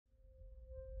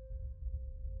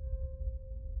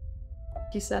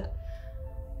He said,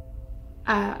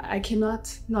 I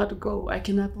cannot not go. I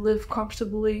cannot live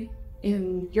comfortably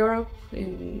in Europe,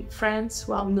 in France,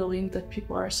 while knowing that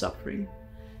people are suffering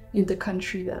in the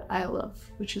country that I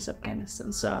love, which is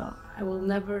Afghanistan. So I will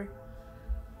never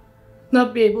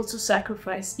not be able to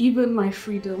sacrifice even my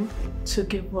freedom to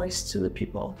give voice to the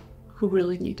people who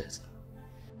really need it.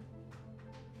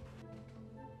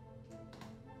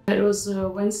 It was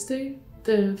Wednesday,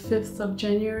 the 5th of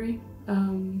January.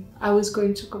 I was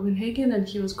going to Copenhagen and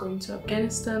he was going to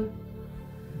Afghanistan.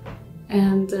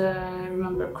 And I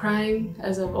remember crying,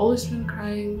 as I've always been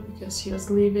crying, because he was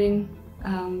leaving.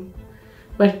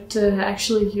 But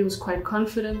actually he was quite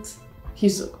confident.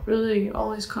 He's really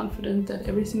always confident that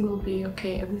everything will be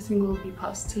okay, everything will be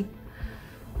positive.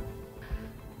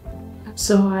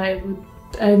 So I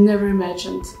never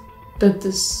imagined that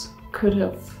this could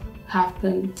have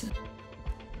happened.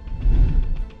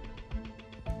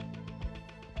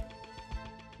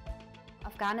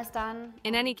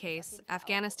 In any case,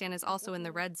 Afghanistan is also in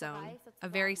the red zone, a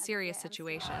very serious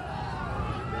situation.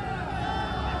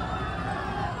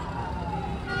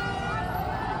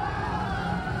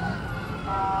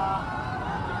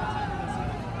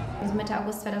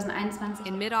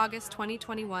 In mid-August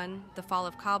 2021, the fall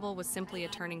of Kabul was simply a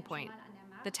turning point.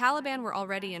 The Taliban were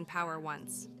already in power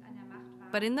once.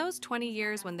 But in those 20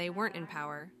 years when they weren't in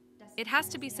power, it has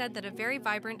to be said that a very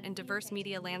vibrant and diverse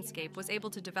media landscape was able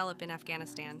to develop in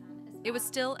Afghanistan. It was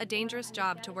still a dangerous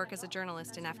job to work as a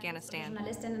journalist in Afghanistan. The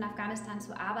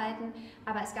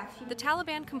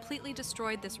Taliban completely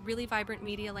destroyed this really vibrant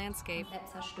media landscape.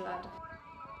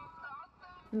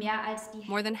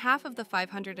 More than half of the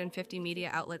 550 media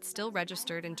outlets still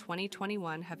registered in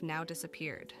 2021 have now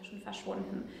disappeared.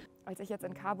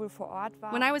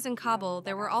 When I was in Kabul,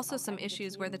 there were also some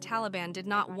issues where the Taliban did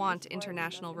not want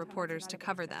international reporters to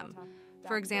cover them.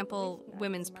 For example,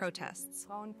 women's protests.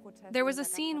 There was a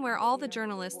scene where all the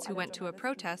journalists who went to a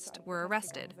protest were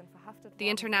arrested. The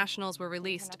internationals were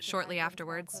released shortly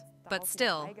afterwards, but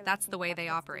still, that's the way they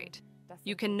operate.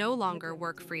 You can no longer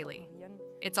work freely.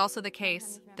 It's also the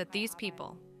case that these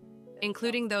people,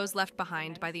 including those left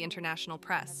behind by the international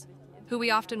press, who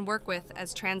we often work with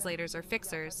as translators or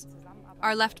fixers,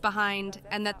 are left behind,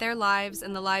 and that their lives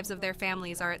and the lives of their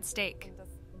families are at stake.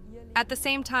 At the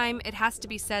same time, it has to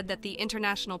be said that the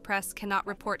international press cannot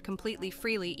report completely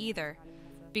freely either,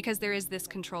 because there is this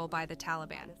control by the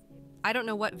Taliban. I don't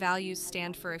know what values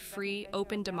stand for a free,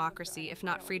 open democracy if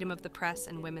not freedom of the press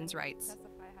and women's rights.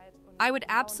 I would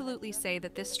absolutely say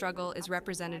that this struggle is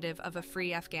representative of a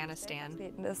free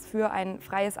Afghanistan.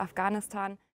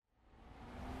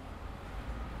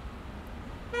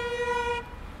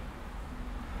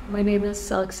 My name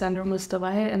is Alexandra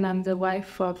Mustafaye, and I'm the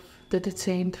wife of the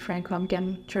detained French and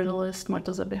Afghan journalist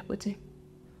Mortaza Behboudi.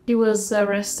 He was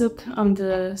arrested on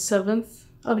the 7th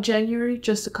of January,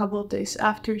 just a couple of days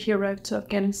after he arrived to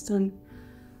Afghanistan.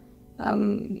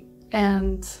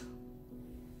 And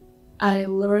I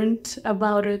learned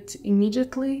about it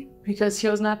immediately because he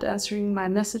was not answering my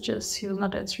messages, he was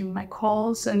not answering my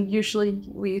calls, and usually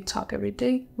we talk every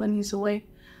day when he's away.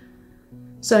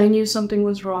 So I knew something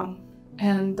was wrong.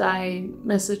 And I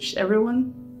messaged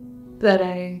everyone that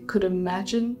I could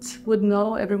imagine would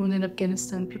know, everyone in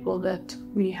Afghanistan, people that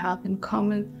we have in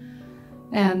common.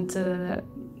 And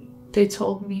they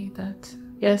told me that,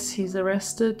 yes, he's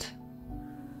arrested.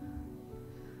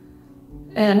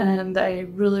 And I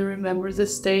really remember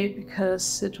this day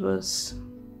because it was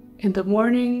in the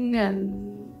morning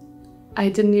and I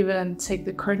didn't even take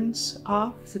the curtains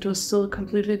off. It was still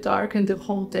completely dark, and the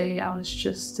whole day I was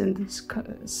just in this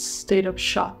state of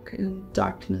shock and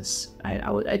darkness.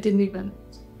 I didn't even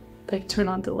turn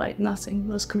on the light, nothing.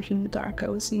 It was completely dark. I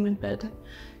was in my bed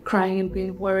crying and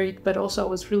being worried, but also I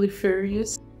was really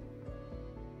furious.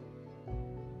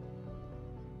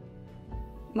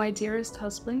 My dearest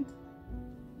husband,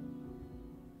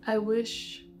 I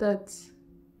wish that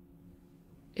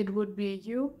it would be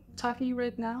you talking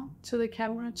right now to the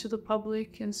camera, to the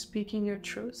public, and speaking your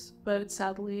truth, but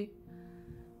sadly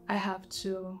I have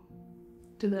to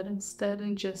do that instead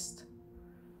and just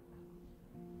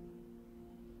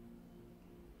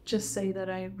say that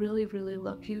I really, really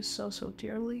love you so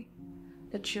dearly,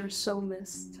 that you're so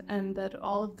missed, and that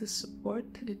all of this support,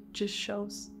 it just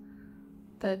shows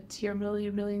that you're really,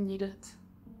 really needed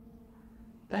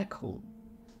back home.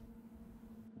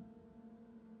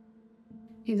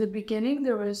 In the beginning,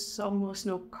 there was almost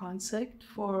no contact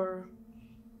for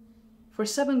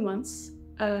 7 months.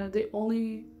 The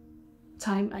only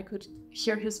time I could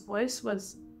hear his voice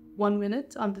was 1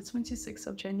 minute on the 26th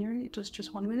of January. It was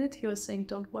just 1 minute. He was saying,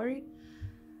 "Don't worry,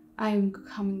 I'm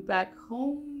coming back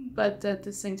home. but at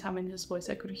the same time in his voice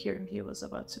I could hear he was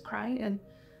about to cry. And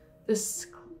this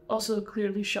also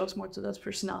clearly shows Mortaza's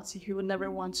personality. He would never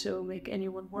want to make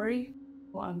anyone worry.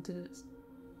 On the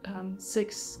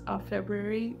 6th of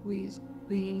February,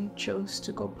 we chose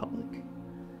to go public.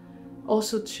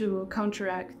 Also to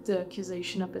counteract the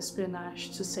accusation of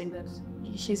espionage, to say that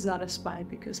he's not a spy,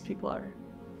 because people are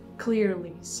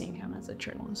clearly seeing him as a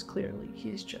journalist. Clearly,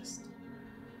 he's just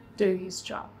doing his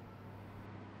job.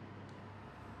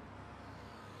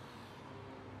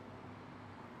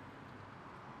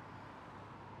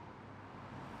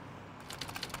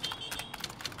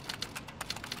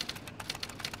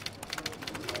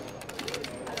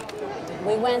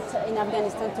 We went in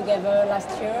Afghanistan together last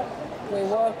year. We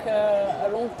worked a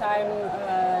long time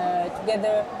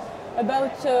together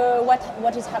about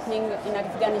what is happening in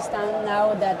Afghanistan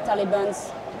now that Taliban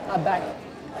are back.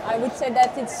 I would say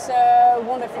that it's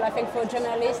wonderful, I think, for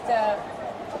journalists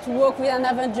to work with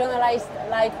another journalist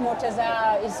like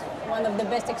Mortaza is one of the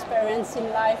best experiences in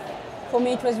life. For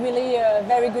me, it was really a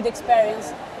very good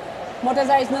experience.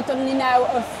 Mortaza is not only now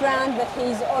a friend, but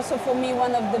he is also for me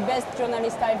one of the best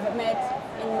journalists I've met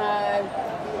in my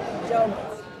job.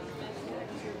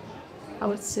 I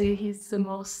would say he's the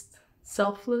most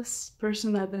selfless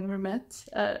person I've ever met.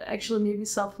 Actually, maybe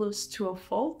selfless to a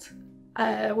fault.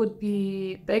 I would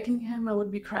be begging him, I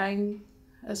would be crying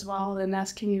as well and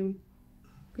asking him,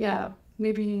 yeah,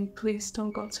 maybe please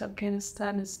don't go to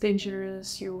Afghanistan, it's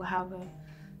dangerous, you have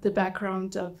the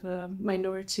background of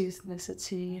minority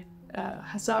ethnicity,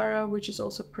 Hazara, which is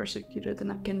also persecuted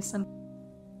in Afghanistan.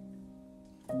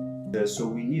 So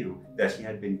we knew that he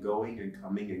had been going and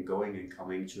coming and going and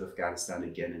coming to Afghanistan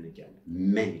again and again,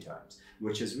 many times,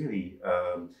 which is really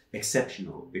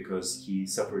exceptional because he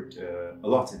suffered a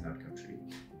lot in that country.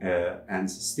 And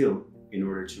still, in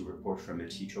order to report from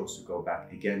it, he chose to go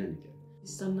back again and again.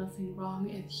 He's done nothing wrong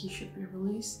and he should be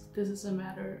released. This is a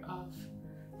matter of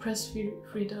press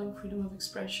freedom, freedom of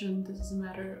expression. This is a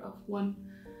matter of one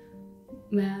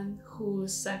man who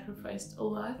sacrificed a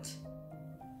lot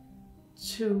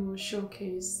to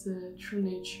showcase the true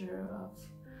nature of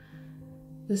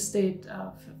the state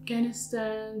of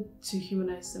Afghanistan, to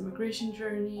humanize the immigration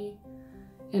journey,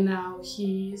 and now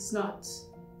he's not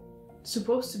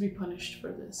supposed to be punished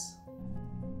for this.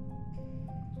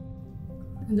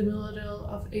 In the middle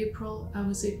of April, I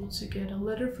was able to get a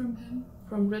letter from him,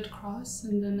 from Red Cross,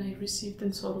 and then I received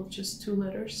in total just 2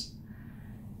 letters.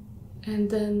 And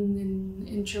then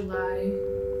in July,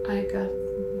 I got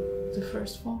the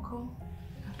first phone call.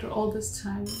 After all this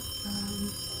time,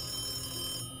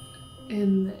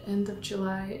 in the end of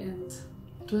July, and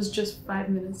it was just 5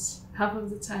 minutes. Half of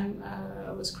the time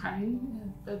I was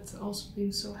crying, but also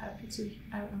being so happy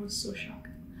I was so shocked.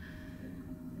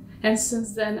 And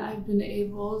since then I've been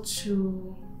able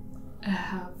to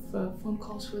have phone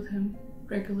calls with him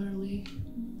regularly,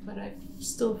 but I've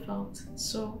still felt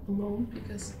so alone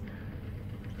because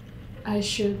I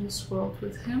share this world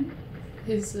with him.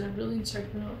 He's a really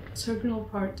integral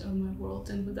part of my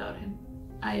world, and without him,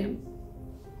 I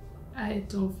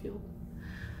don't feel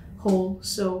whole.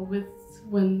 So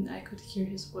when I could hear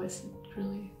his voice, it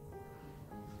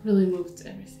really moved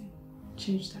everything,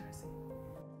 changed everything.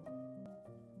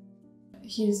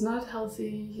 He's not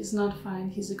healthy, he's not fine,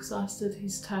 he's exhausted,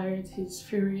 he's tired, he's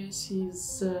furious,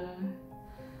 he's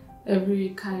every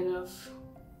kind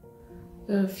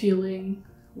of feeling.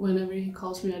 Whenever he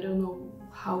calls me, I don't know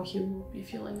how he will be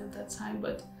feeling at that time,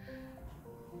 but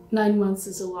 9 months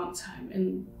is a long time,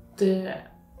 and the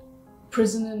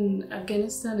prison in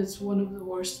Afghanistan is one of the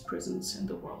worst prisons in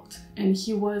the world, and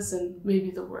he was in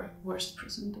maybe the worst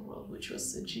prison in the world, which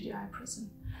was the GDI prison,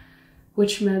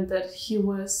 which meant that he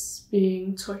was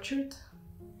being tortured,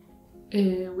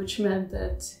 which meant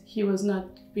that he was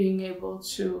not being able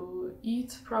to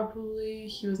eat properly,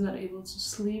 he was not able to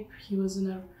sleep,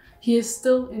 he is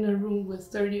still in a room with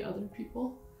 30 other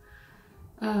people,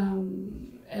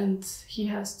 and he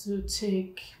has to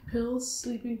take pills,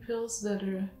 sleeping pills that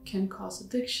can cause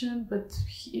addiction, but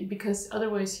because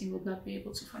otherwise he would not be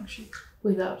able to function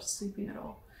without sleeping at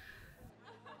all.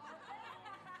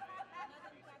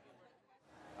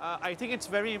 I think it's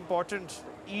very important,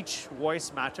 each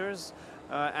voice matters,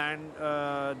 and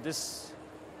this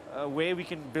way we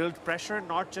can build pressure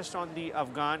not just on the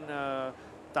Afghan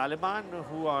Taliban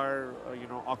who are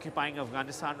occupying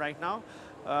Afghanistan right now,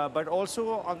 but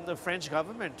also on the French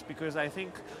government, because I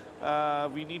think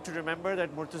we need to remember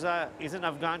that Mortaza is an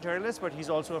Afghan journalist, but he's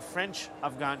also a French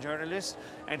Afghan journalist,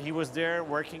 and he was there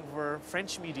working for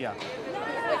French media.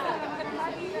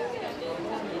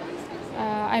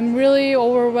 I'm really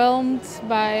overwhelmed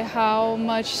by how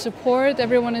much support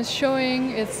everyone is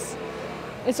showing. It's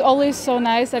It's always so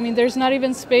nice. I mean, there's not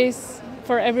even space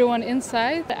for everyone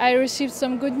inside. I received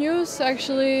some good news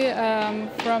actually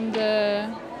from the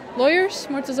lawyers,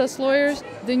 Mortaza's lawyers.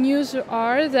 The news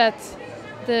are that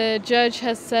the judge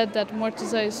has said that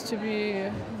Mortaza is to be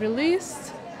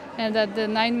released and that the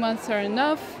 9 months are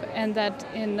enough, and that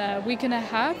in a week and a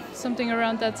half, something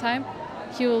around that time,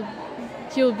 he'll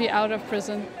be out of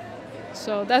prison.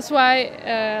 So that's why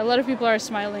a lot of people are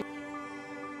smiling.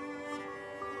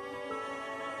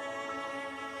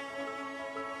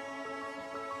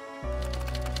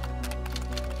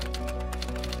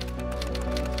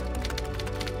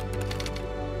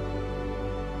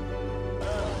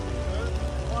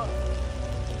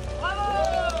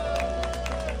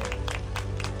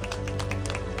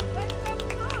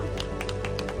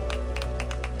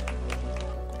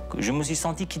 Je me suis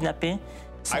senti kidnappé.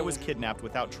 I was kidnapped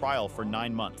without trial for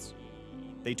 9 months.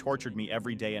 They tortured me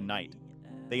every day and night.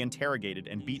 They interrogated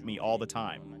and beat me all the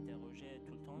time.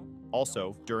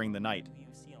 Also, during the night.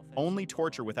 Only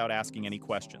torture without asking any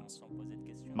questions.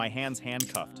 My hands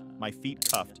handcuffed, my feet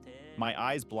cuffed, my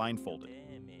eyes blindfolded.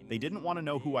 They didn't want to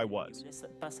know who I was.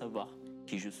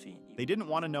 They didn't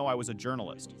want to know I was a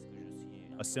journalist.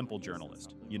 A simple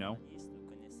journalist, you know?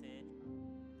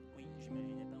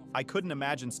 I couldn't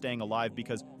imagine staying alive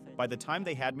because by the time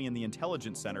they had me in the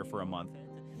intelligence center for a month,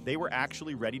 they were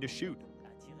actually ready to shoot.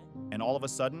 And all of a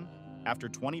sudden, after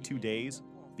 22 days,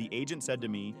 the agent said to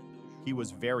me, he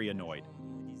was very annoyed.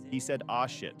 He said, "Ah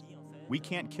shit, we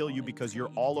can't kill you because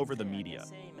you're all over the media."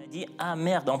 Il m'a dit, ah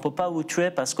merde, on peut pas vous tuer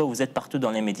parce que vous êtes partout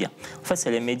dans les médias. En fait,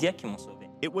 c'est les médias qui m'ont sauvé.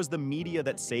 It was the media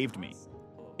that saved me.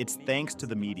 It's thanks to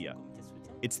the media.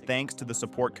 It's thanks to the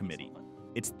support committee.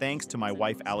 It's thanks to my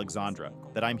wife, Alexandra,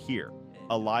 that I'm here,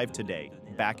 alive today,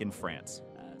 back in France.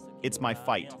 It's my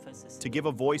fight, to give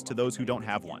a voice to those who don't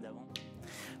have one.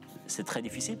 C'est très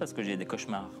difficile parce que j'ai des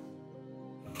cauchemars.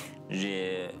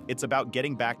 It's about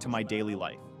getting back to my daily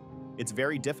life. It's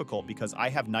very difficult because I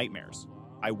have nightmares.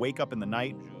 I wake up in the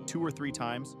night 2 or 3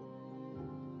 times.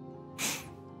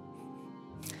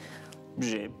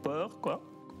 J'ai peur, quoi.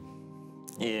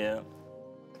 Et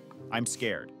I'm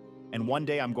scared. And one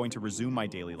day I'm going to resume my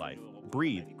daily life.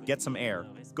 Breathe, get some air,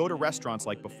 go to restaurants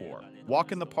like before,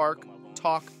 walk in the park,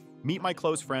 talk, meet my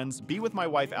close friends, be with my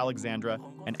wife Alexandra,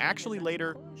 and actually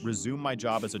later resume my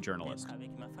job as a journalist.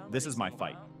 This is my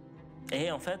fight.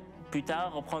 en fait, plus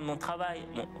tard, reprendre mon travail,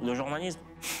 le journalisme,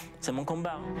 c'est mon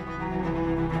combat.